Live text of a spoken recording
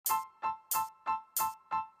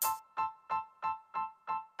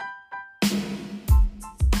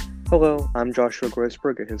Hello, I'm Joshua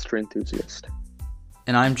Groisberg, a history enthusiast.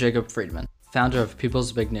 And I'm Jacob Friedman, founder of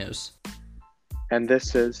People's Big News. And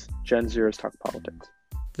this is Gen Zers Talk Politics.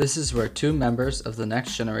 This is where two members of the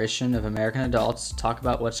next generation of American adults talk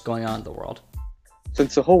about what's going on in the world.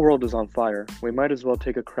 Since the whole world is on fire, we might as well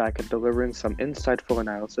take a crack at delivering some insightful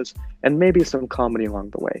analysis and maybe some comedy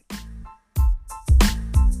along the way.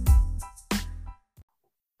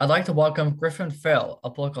 I'd like to welcome Griffin Phil, a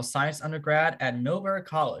political science undergrad at Millbury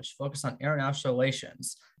College, focused on international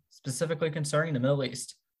relations, specifically concerning the Middle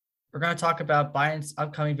East. We're going to talk about Biden's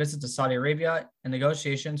upcoming visit to Saudi Arabia and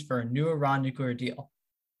negotiations for a new Iran nuclear deal.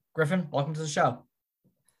 Griffin, welcome to the show.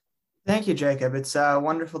 Thank you, Jacob. It's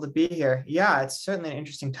wonderful to be here. Yeah, it's certainly an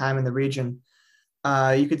interesting time in the region.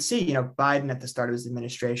 You could see, Biden at the start of his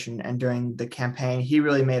administration and during the campaign, he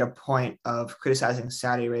really made a point of criticizing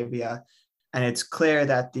Saudi Arabia. And it's clear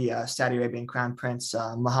that the Saudi Arabian Crown Prince,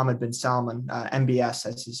 Mohammed bin Salman, MBS,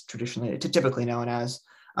 as he's typically known as,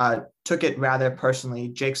 took it rather personally.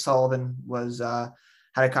 Jake Sullivan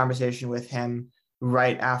had a conversation with him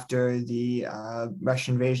right after the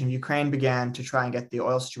Russian invasion of Ukraine began to try and get the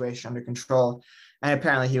oil situation under control. And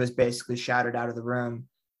apparently he was basically shouted out of the room.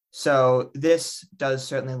 So this does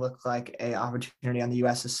certainly look like an opportunity on the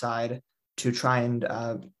US's side to try and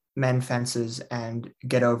mend fences and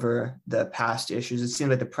get over the past issues. It seems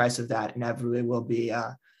like the price of that inevitably will be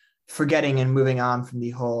forgetting and moving on from the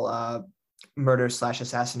whole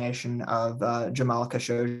murder/assassination of Jamal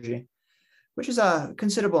Khashoggi, which is a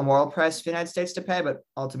considerable moral price for the United States to pay, but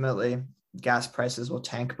ultimately gas prices will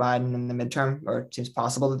tank Biden in the midterm, or it seems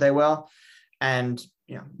possible that they will. And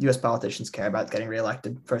U.S. politicians care about getting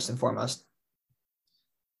reelected first and foremost.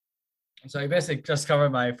 So you basically just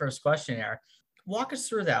covered my first question here. Walk us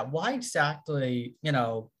through that. Why exactly,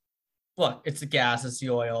 look, it's the gas, it's the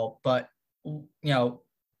oil, but,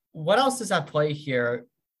 what else does that play here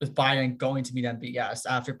with Biden going to meet MBS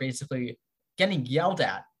after basically getting yelled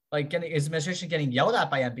at, his administration getting yelled at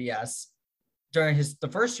by MBS during the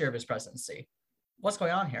first year of his presidency? What's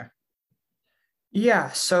going on here? Yeah,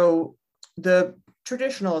 so the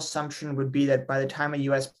traditional assumption would be that by the time a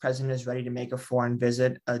U.S. president is ready to make a foreign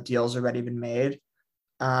visit, a deal's already been made.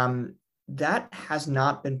 That has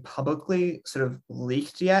not been publicly sort of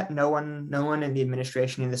leaked yet. No one in the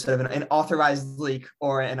administration, in this sort of an authorized leak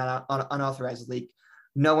or an unauthorized leak,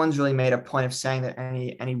 no one's really made a point of saying that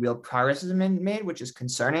any real progress has been made, which is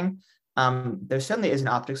concerning. There certainly is an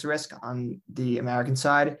optics risk on the American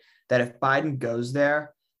side that if Biden goes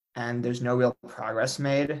there and there's no real progress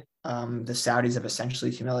made, the Saudis have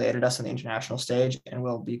essentially humiliated us on the international stage and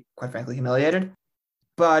will be, quite frankly, humiliated.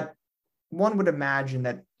 But one would imagine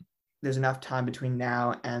that there's enough time between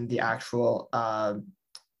now and the actual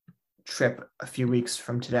trip a few weeks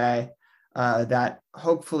from today that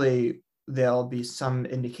hopefully there'll be some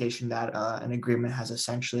indication that an agreement has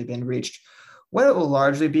essentially been reached. What it will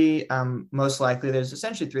largely be, most likely, there's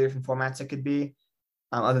essentially three different formats it could be,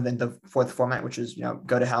 other than the fourth format, which is,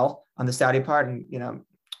 go to hell on the Saudi part and,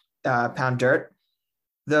 pound dirt.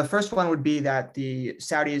 The first one would be that the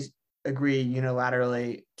Saudis agree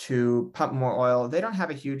unilaterally to pump more oil. They don't have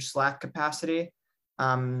a huge slack capacity,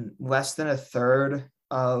 less than a third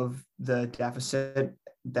of the deficit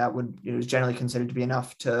that is generally considered to be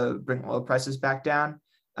enough to bring oil prices back down.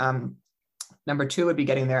 Number two would be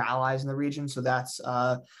getting their allies in the region. So that's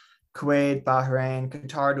Kuwait, Bahrain,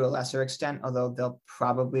 Qatar to a lesser extent, although they'll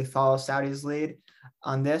probably follow Saudi's lead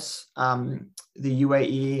on this, the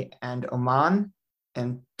UAE and Oman.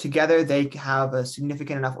 And together they have a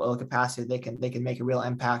significant enough oil capacity they can make a real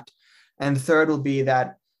impact. And the third will be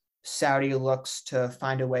that Saudi looks to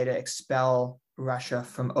find a way to expel Russia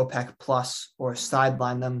from OPEC plus or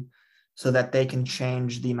sideline them so that they can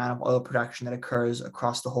change the amount of oil production that occurs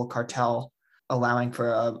across the whole cartel, allowing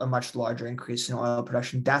for a much larger increase in oil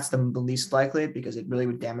production. That's the least likely because it really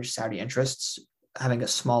would damage Saudi interests, having a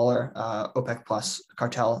smaller OPEC plus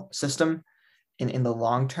cartel system in the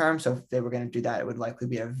long term. So if they were going to do that, it would likely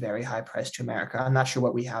be at a very high price to America. I'm not sure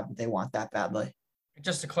what we have that they want that badly.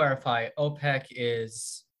 Just to clarify, OPEC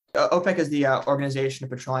is the Organization of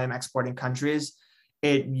Petroleum Exporting Countries.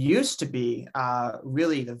 It used to be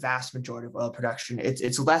really the vast majority of oil production.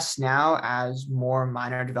 It's less now as more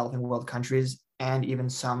minor developing world countries and even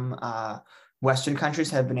some Western countries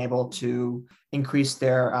have been able to increase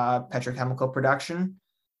their petrochemical production.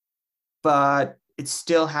 But it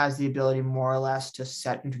still has the ability more or less to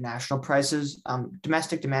set international prices.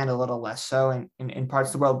 Domestic demand a little less so in parts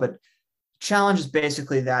of the world, but challenge is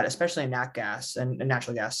basically that, especially in nat gas and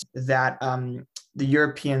natural gas, that the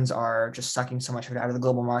Europeans are just sucking so much of it out of the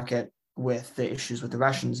global market with the issues with the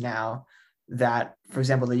Russians now that, for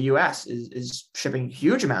example, the US is shipping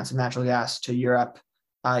huge amounts of natural gas to Europe,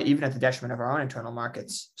 even at the detriment of our own internal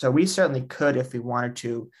markets. So we certainly could, if we wanted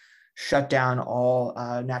to, shut down all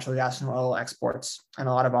natural gas and oil exports, and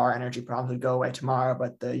a lot of our energy problems would go away tomorrow,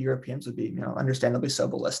 but the Europeans would be, understandably so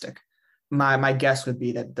ballistic. My guess would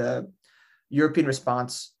be that the European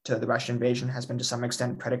response to the Russian invasion has been to some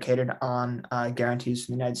extent predicated on guarantees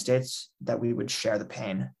from the United States that we would share the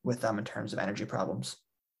pain with them in terms of energy problems.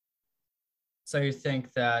 So you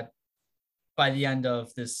think that by the end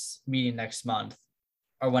of this meeting next month,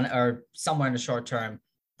 or somewhere in the short term,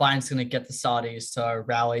 Biden's going to get the Saudis to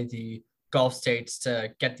rally the Gulf states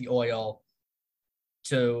to get the oil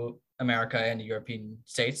to America and the European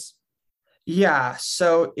states? Yeah.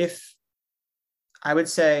 So I would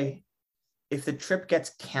say if the trip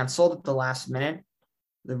gets canceled at the last minute,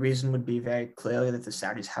 the reason would be very clearly that the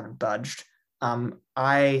Saudis haven't budged.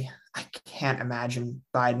 I can't imagine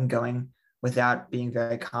Biden going without being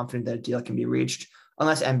very confident that a deal can be reached,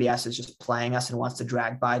 unless MBS is just playing us and wants to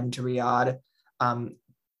drag Biden to Riyadh,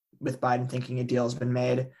 with Biden thinking a deal has been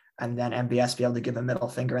made, and then MBS be able to give a middle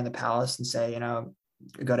finger in the palace and say,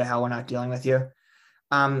 go to hell, we're not dealing with you.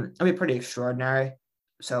 It'd be pretty extraordinary.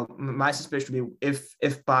 So my suspicion would be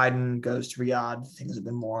if Biden goes to Riyadh, things have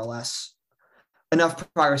been more or less,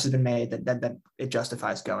 enough progress has been made that it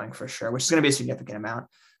justifies going for sure, which is going to be a significant amount.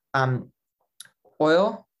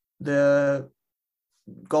 Oil, the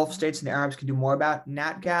Gulf states and the Arabs can do more about.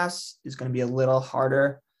 Nat gas is going to be a little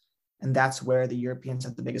harder, and that's where the Europeans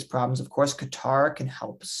have the biggest problems. Of course, Qatar can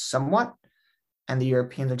help somewhat, and the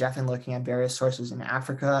Europeans are definitely looking at various sources in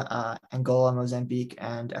Africa, Angola, Mozambique,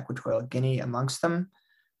 and Equatorial Guinea amongst them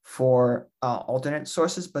for alternate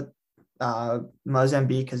sources. But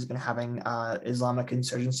Mozambique has been having Islamic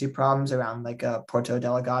insurgency problems around Porto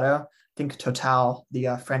Delgado. I think Total,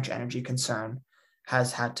 the French energy concern,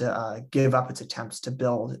 has had to give up its attempts to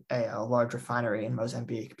build a large refinery in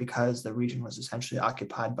Mozambique because the region was essentially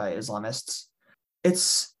occupied by Islamists.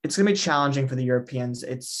 It's going to be challenging for the Europeans.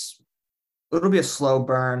 It'll be a slow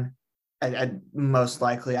burn, most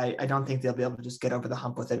likely. I don't think they'll be able to just get over the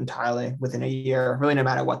hump with it entirely within a year, really, no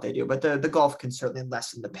matter what they do. But the Gulf can certainly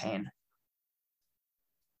lessen the pain.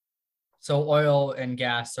 So oil and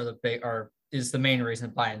gas is the main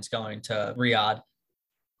reason Biden's going to Riyadh.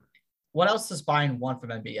 What else does Biden want from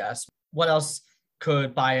MBS? What else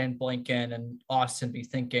could Biden, Blinken, and Austin be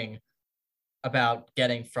thinking about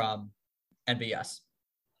getting from MBS?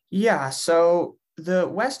 Yeah, so the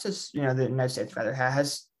West the United States rather,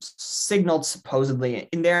 has signaled supposedly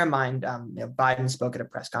in their mind, Biden spoke at a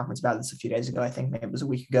press conference about this a few days ago, I think maybe it was a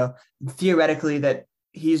week ago, theoretically that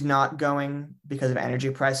he's not going because of energy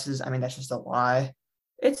prices. I mean, that's just a lie.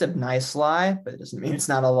 It's a nice lie, but it doesn't mean it's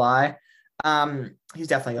not a lie. He's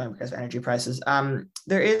definitely going because of energy prices.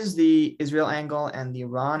 There is the Israel angle and the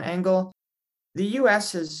Iran angle. The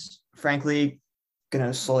U.S. is frankly going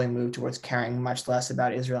to slowly move towards caring much less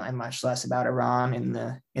about Israel and much less about Iran in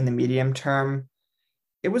the medium term.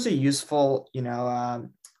 It was a useful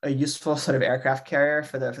sort of aircraft carrier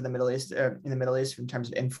for the Middle East, in the Middle East in terms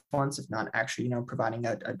of influence, if not actually providing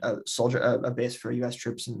a base for U.S.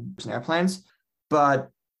 troops and airplanes. But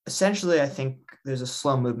essentially, I think there's a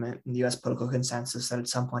slow movement in the U.S. political consensus that at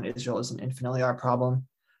some point Israel isn't infinitely our problem.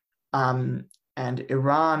 And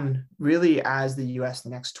Iran really, as the U.S.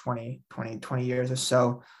 in the next 20 years or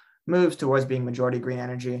so moves towards being majority green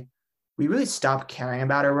energy, we really stop caring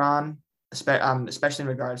about Iran, especially in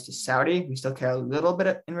regards to Saudi. We still care a little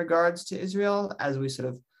bit in regards to Israel as we sort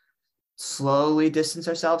of slowly distance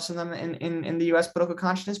ourselves from them in the U.S. political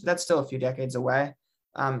consciousness, but that's still a few decades away.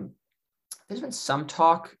 There's been some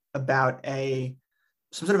talk about some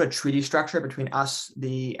sort of a treaty structure between us,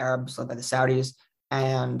 the Arabs led by the Saudis,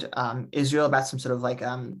 and Israel about some sort of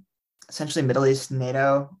essentially Middle East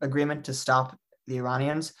NATO agreement to stop the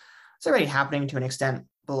Iranians. It's already happening to an extent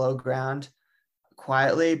below ground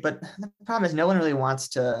quietly, but the problem is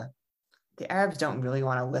the Arabs don't really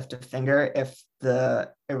want to lift a finger if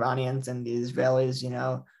the Iranians and the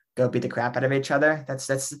Israelis, go beat the crap out of each other.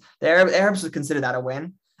 The Arabs would consider that a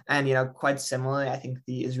win. And, quite similarly, I think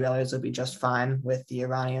the Israelis would be just fine with the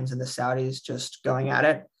Iranians and the Saudis just going at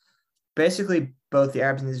it. Basically, both the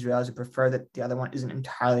Arabs and the Israelis would prefer that the other one isn't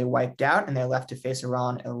entirely wiped out and they're left to face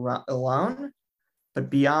Iran alone. But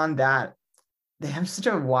beyond that, they have such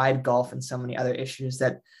a wide gulf and so many other issues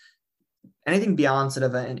that anything beyond sort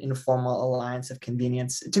of an informal alliance of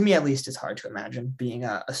convenience, to me at least, is hard to imagine being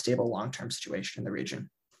a stable long-term situation in the region.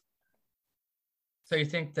 So you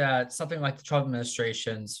think that something like the Trump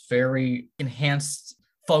administration's very enhanced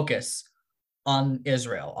focus on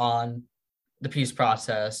Israel, on the peace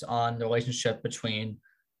process, on the relationship between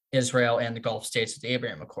Israel and the Gulf states with the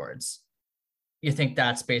Abraham Accords. You think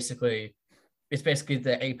it's basically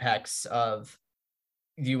the apex of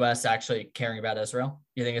the U.S. actually caring about Israel?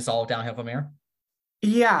 You think it's all downhill from here?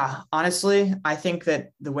 Yeah, honestly, I think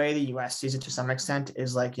that the way the US sees it to some extent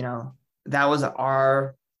is like, that was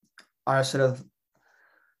our sort of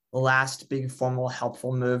last big formal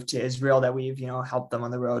helpful move to Israel, that we've, helped them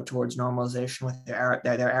on the road towards normalization with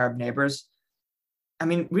their Arab neighbors. I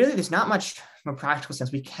mean, really, there's not much from a practical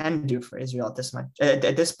sense we can do for Israel at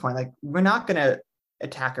this point. Like, we're not going to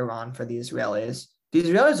attack Iran for the Israelis. The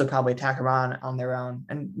Israelis will probably attack Iran on their own,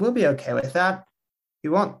 and we'll be okay with that. We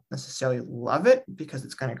won't necessarily love it because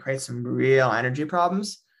it's going to create some real energy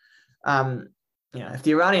problems. If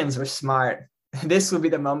the Iranians were smart, this would be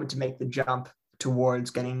the moment to make the jump towards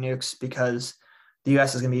getting nukes, because the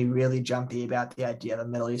US is going to be really jumpy about the idea of a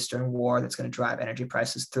Middle Eastern war that's going to drive energy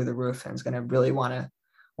prices through the roof, and is going to really want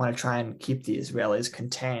to try and keep the Israelis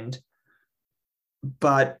contained.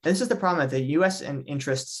 But this is the problem, that the US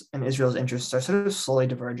interests and Israel's interests are sort of slowly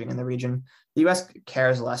diverging in the region. The US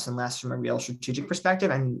cares less and less from a real strategic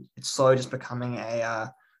perspective, and it's slowly just becoming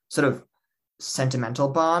a sort of sentimental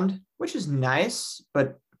bond, which is nice.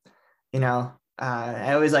 But,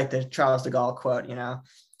 I always like the Charles de Gaulle quote,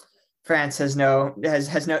 France has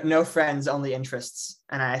no friends, only interests.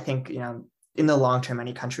 And I think, in the long term,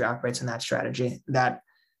 any country operates in that strategy, that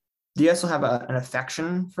the US will have an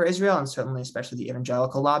affection for Israel, and certainly, especially the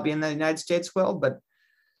evangelical lobby in the United States will. But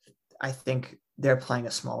I think they're playing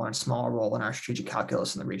a smaller and smaller role in our strategic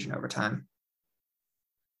calculus in the region over time.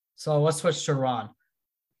 So let's switch to Iran.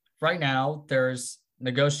 Right now, there's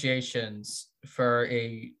negotiations for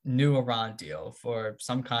a new Iran deal, for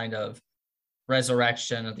some kind of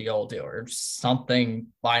resurrection of the old deal, or something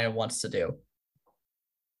Biden wants to do.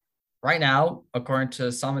 Right now, according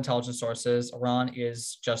to some intelligence sources, Iran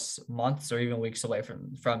is just months or even weeks away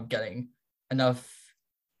from getting enough,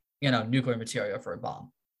 nuclear material for a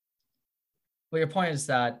bomb. Well, your point is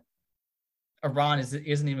that Iran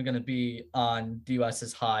isn't even going to be on the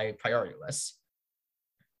US's high priority list.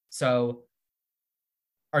 So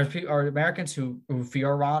are Americans who fear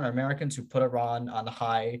Iran, or Americans who put Iran on the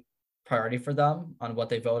high priority for them, on what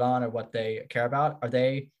they vote on or what they care about, are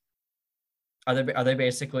they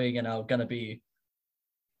basically, going to be,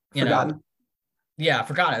 forgotten?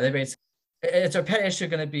 Forgotten. It's a pet issue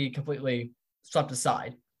going to be completely swept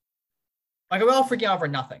aside. Like, we're all freaking out for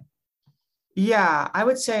nothing. Yeah, I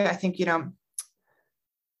would say, I think, the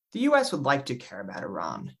US would like to care about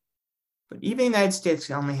Iran, but even the United States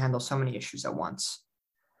can only handle so many issues at once.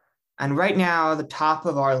 And right now, the top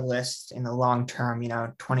of our list in the long term,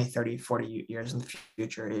 20, 30, 40 years in the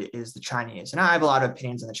future is the Chinese. And I have a lot of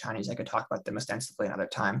opinions on the Chinese. I could talk about them extensively another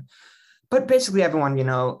time. But basically everyone,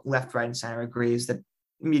 left, right, and center agrees that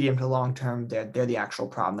medium to long term, they're the actual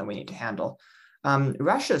problem that we need to handle.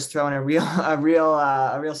 Russia's throwing a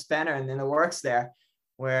real spanner in the works there,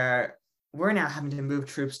 where we're now having to move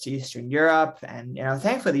troops to Eastern Europe. And,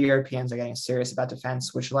 thankfully, the Europeans are getting serious about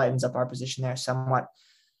defense, which lightens up our position there somewhat.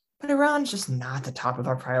 But Iran's just not the top of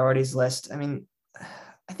our priorities list. I mean,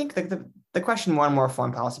 I think the question more and more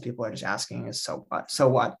foreign policy people are just asking is, so what? So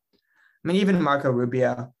what? I mean, even Marco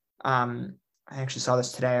Rubio, I actually saw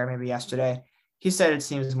this today or maybe yesterday. He said it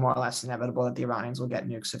seems more or less inevitable that the Iranians will get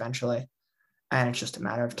nukes eventually, and it's just a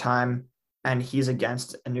matter of time. And he's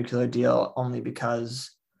against a nuclear deal only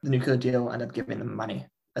because the nuclear deal will end up giving them money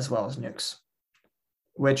as well as nukes,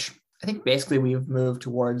 which I think basically we've moved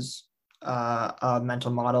towards a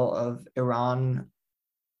mental model of Iran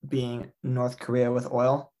being North Korea with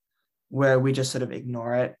oil, where we just sort of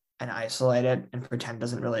ignore it and isolate it and pretend it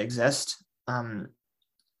doesn't really exist.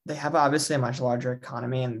 They have obviously a much larger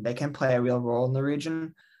economy, and they can play a real role in the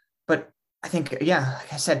region. But I think,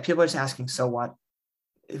 like I said, people are just asking, so what?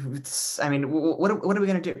 What are we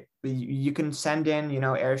going to do? You can send in,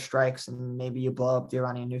 airstrikes, and maybe you blow up the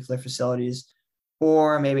Iranian nuclear facilities.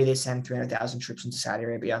 Or maybe they send 300,000 troops into Saudi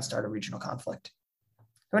Arabia and start a regional conflict.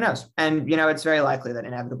 Who knows? And, it's very likely that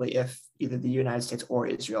inevitably, if either the United States or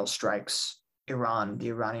Israel strikes Iran, the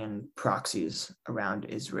Iranian proxies around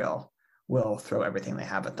Israel will throw everything they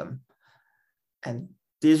have at them. And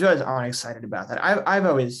the Israelis aren't excited about that. I've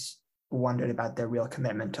always wondered about their real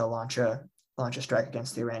commitment to launch a strike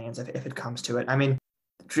against the Iranians if it comes to it. I mean,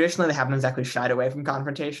 traditionally, they haven't exactly shied away from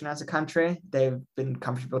confrontation as a country. They've been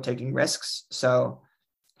comfortable taking risks. So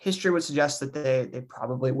history would suggest that they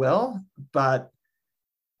probably will, but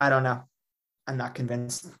I don't know. I'm not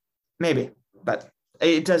convinced. Maybe, but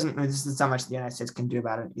there's not much the United States can do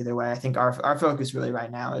about it either way. I think our focus really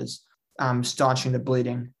right now is staunching the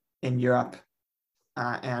bleeding in Europe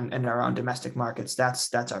and in our own domestic markets.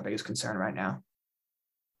 That's our biggest concern right now.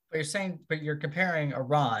 But you're saying, but you're comparing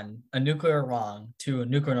Iran, a nuclear Iran, to a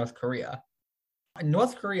nuclear North Korea.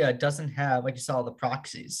 North Korea doesn't have, like you saw, the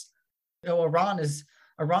proxies. Iran.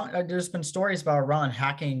 There's been stories about Iran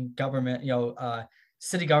hacking government,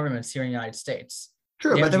 city governments here in the United States.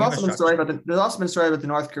 True, but there's also been stories about the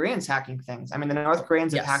North Koreans hacking things. I mean, the North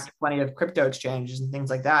Koreans have hacked plenty of crypto exchanges and things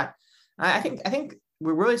like that. I think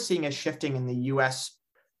we're really seeing a shifting in the U.S.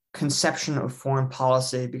 conception of foreign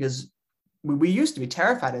policy, because we used to be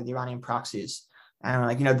terrified of the Iranian proxies,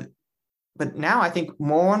 and but now I think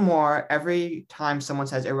more and more, every time someone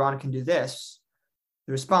says Iran can do this,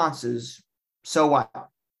 the response is, so what?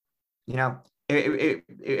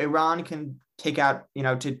 Iran can take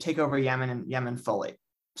over Yemen fully.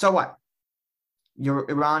 So what?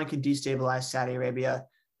 Iran can destabilize Saudi Arabia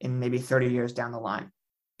in maybe 30 years down the line.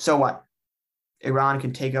 So what? Iran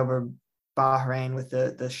can take over Bahrain with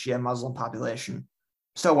the Shia Muslim population.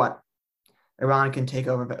 So what? Iran can take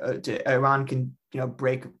over. Iran can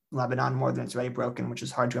break Lebanon more than it's already broken, which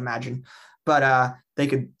is hard to imagine. But they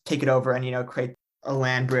could take it over and create a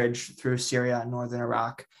land bridge through Syria and northern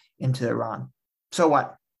Iraq into Iran. So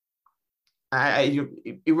what?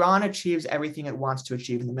 Iran achieves everything it wants to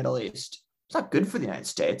achieve in the Middle East. It's not good for the United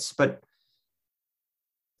States, but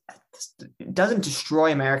it doesn't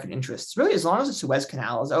destroy American interests. Really, as long as the Suez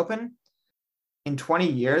Canal is open, in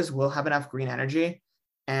 20 years, we'll have enough green energy,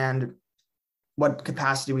 and what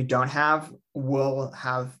capacity we don't have, we'll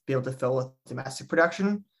be able to fill with domestic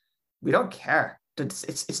production. We don't care.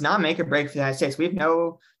 It's not make or break for the United States.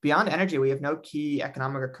 Beyond energy, we have no key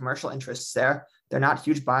economic or commercial interests there. They're not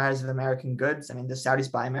huge buyers of American goods. I mean, the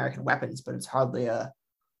Saudis buy American weapons, but it's hardly a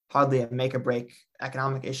make or break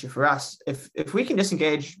economic issue for us. If we can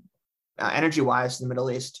disengage energy-wise in the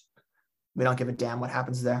Middle East, we don't give a damn what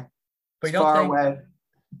happens there. But away.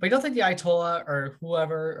 But you don't think the Ayatollah or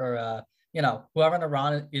whoever, whoever in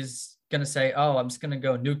Iran is going to say, "Oh, I'm just going to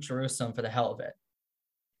go nuke Jerusalem for the hell of it"?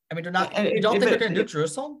 I mean, they're not. You don't think they're going to nuke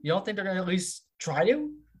Jerusalem? You don't think they're going to at least try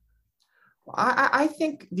to? I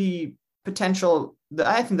think the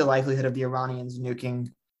likelihood of the Iranians nuking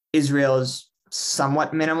Israel is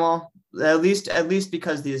somewhat minimal, at least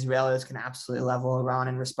because the Israelis can absolutely level Iran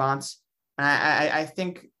in response. And I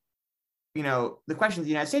think, the question the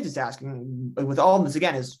United States is asking with all of this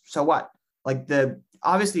again is, so what?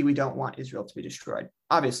 Obviously we don't want Israel to be destroyed,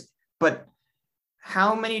 obviously, but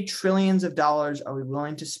how many trillions of dollars are we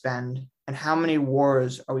willing to spend, and how many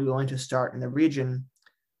wars are we willing to start in the region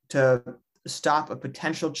to stop a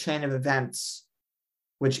potential chain of events,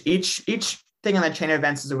 which each thing on that chain of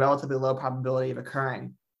events is a relatively low probability of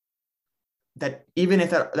occurring, that even if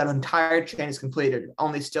that entire chain is completed,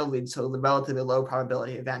 only still leads to a relatively low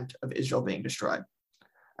probability event of Israel being destroyed.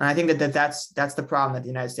 And I think that's the problem that the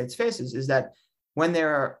United States faces, is that when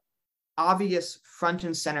there are obvious front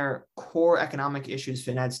and center core economic issues for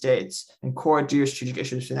the United States and core geostrategic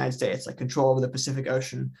issues for the United States, like control over the Pacific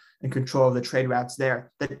Ocean and control of the trade routes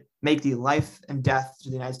there, that make the life and death to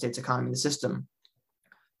the United States economy and the system,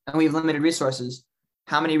 and we have limited resources,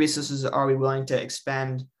 how many resources are we willing to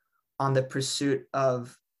expend on the pursuit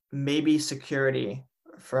of maybe security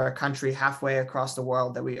for a country halfway across the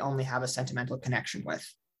world that we only have a sentimental connection with?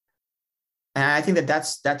 And I think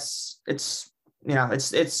it's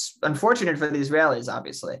unfortunate for the Israelis,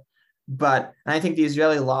 obviously, but I think the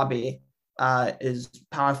Israeli lobby is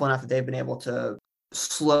powerful enough that they've been able to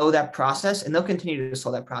slow that process, and they'll continue to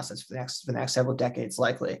slow that process for the next several decades,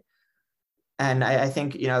 likely. And I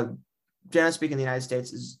think, generally speaking, the United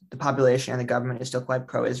States, is the population and the government is still quite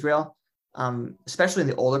pro-Israel, especially in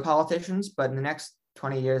the older politicians. But in the next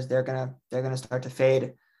 20 years, they're gonna start to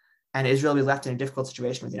fade, and Israel will be left in a difficult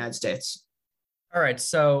situation with the United States. All right,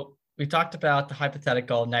 so we talked about the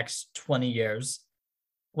hypothetical next 20 years.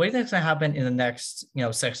 What do you think is going to happen in the next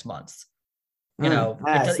 6 months?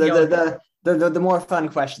 The more fun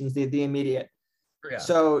questions, the immediate. Yeah.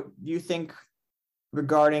 So you think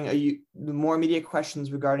regarding the more immediate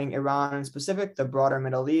questions regarding Iran in specific, the broader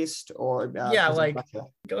Middle East, or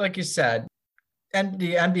like you said, and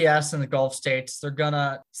the MBS and the Gulf states, they're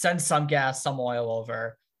gonna send some gas, some oil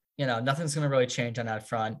over. Nothing's gonna really change on that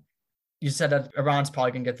front. You said that Iran's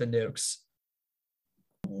probably gonna get the nukes.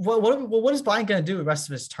 What is Biden gonna do the rest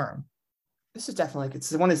of his term? This is definitely it's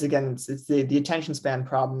the attention span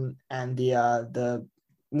problem and the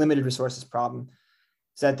limited resources problem.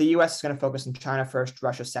 So that the U.S. is going to focus on China first,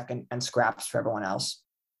 Russia second, and scraps for everyone else.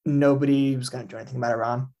 Nobody was going to do anything about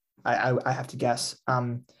Iran, I have to guess.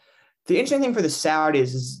 The interesting thing for the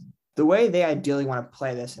Saudis is the way they ideally want to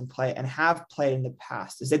play this and have played in the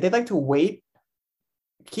past is that they'd like to wait,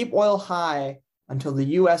 keep oil high until the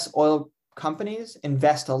U.S. oil companies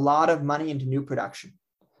invest a lot of money into new production.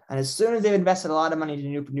 And as soon as they've invested a lot of money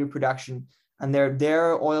into new production and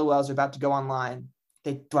their oil wells are about to go online,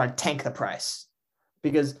 they want to tank the price,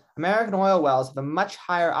 because American oil wells have a much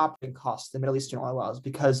higher operating cost than Middle Eastern oil wells,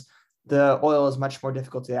 because the oil is much more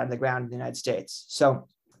difficult to get out of the ground in the United States. So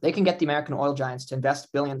they can get the American oil giants to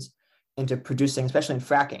invest billions into producing, especially in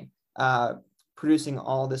fracking, producing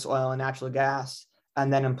all this oil and natural gas,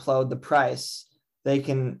 and then implode the price. They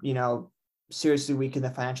can, seriously weaken the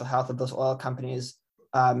financial health of those oil companies,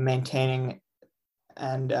 maintaining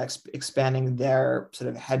and expanding their sort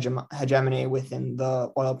of hegemony within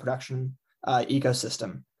the oil production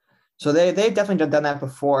ecosystem. So they've definitely done that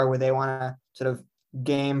before, where they want to sort of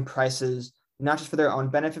game prices, not just for their own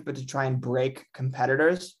benefit, but to try and break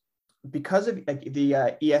competitors. Because of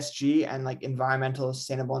the ESG and environmental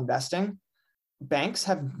sustainable investing, banks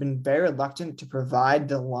have been very reluctant to provide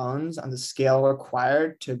the loans on the scale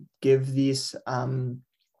required to give these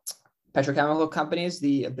petrochemical companies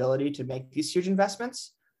the ability to make these huge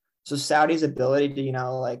investments. So Saudi's ability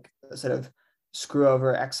to, sort of screw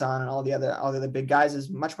over Exxon and all the other big guys is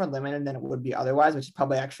much more limited than it would be otherwise, which is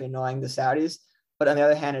probably actually annoying the Saudis. But on the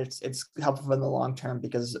other hand, it's helpful in the long term,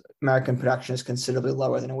 because American production is considerably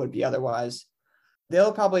lower than it would be otherwise.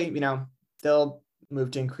 They'll probably, they'll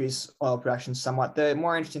move to increase oil production somewhat. The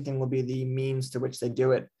more interesting thing will be the means to which they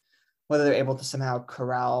do it, whether they're able to somehow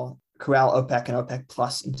corral OPEC and OPEC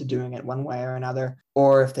Plus into doing it one way or another,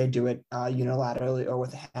 or if they do it unilaterally or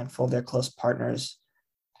with a handful of their close partners.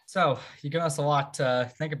 So you give us a lot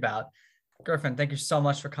to think about. Griffin, thank you so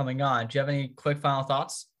much for coming on. Do you have any quick final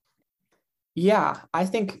thoughts? Yeah, I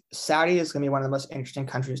think Saudi is going to be one of the most interesting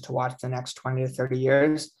countries to watch the next 20 to 30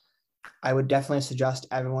 years. I would definitely suggest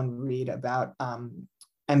everyone read about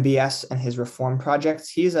MBS and his reform projects.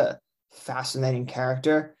 He's a fascinating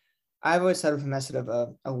character. I've always thought of him as sort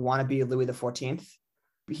of a wannabe Louis XIV.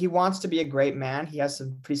 He wants to be a great man. He has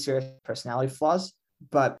some pretty serious personality flaws,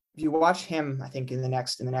 but if you watch him, I think in the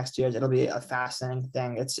next years, it'll be a fascinating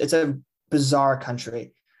thing. It's a bizarre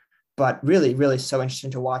country, but really, really so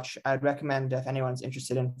interesting to watch. I'd recommend, if anyone's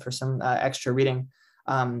interested in for some extra reading,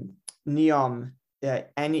 NEOM,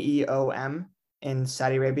 NEOM in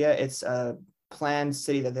Saudi Arabia. It's a planned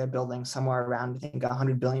city that they're building somewhere around, I think,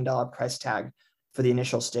 $100 billion price tag for the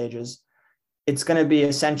initial stages. It's going to be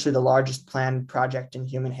essentially the largest planned project in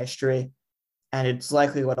human history, and it's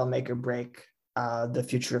likely what'll make or break the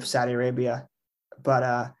future of Saudi Arabia.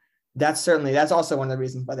 But that's also one of the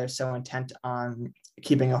reasons why they're so intent on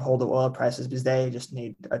keeping a hold of oil prices, because they just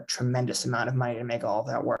need a tremendous amount of money to make all of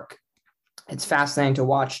that work. It's fascinating to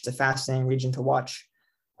watch. It's a fascinating region to watch.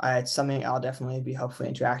 It's something I'll definitely be hopefully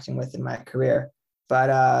interacting with in my career.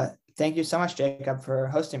 But thank you so much, Jacob, for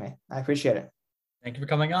hosting me. I appreciate it. Thank you for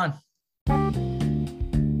coming on.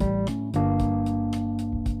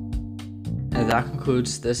 And that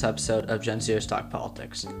concludes this episode of Gen Zers Talk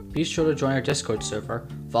Politics. Be sure to join our Discord server,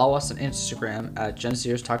 follow us on Instagram at Gen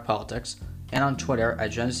Zers Talk Politics, and on Twitter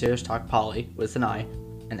at Gen Zers Talk Poly with an I,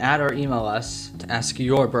 and add or email us to ask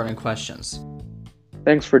your burning questions.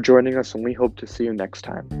 Thanks for joining us, and we hope to see you next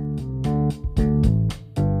time.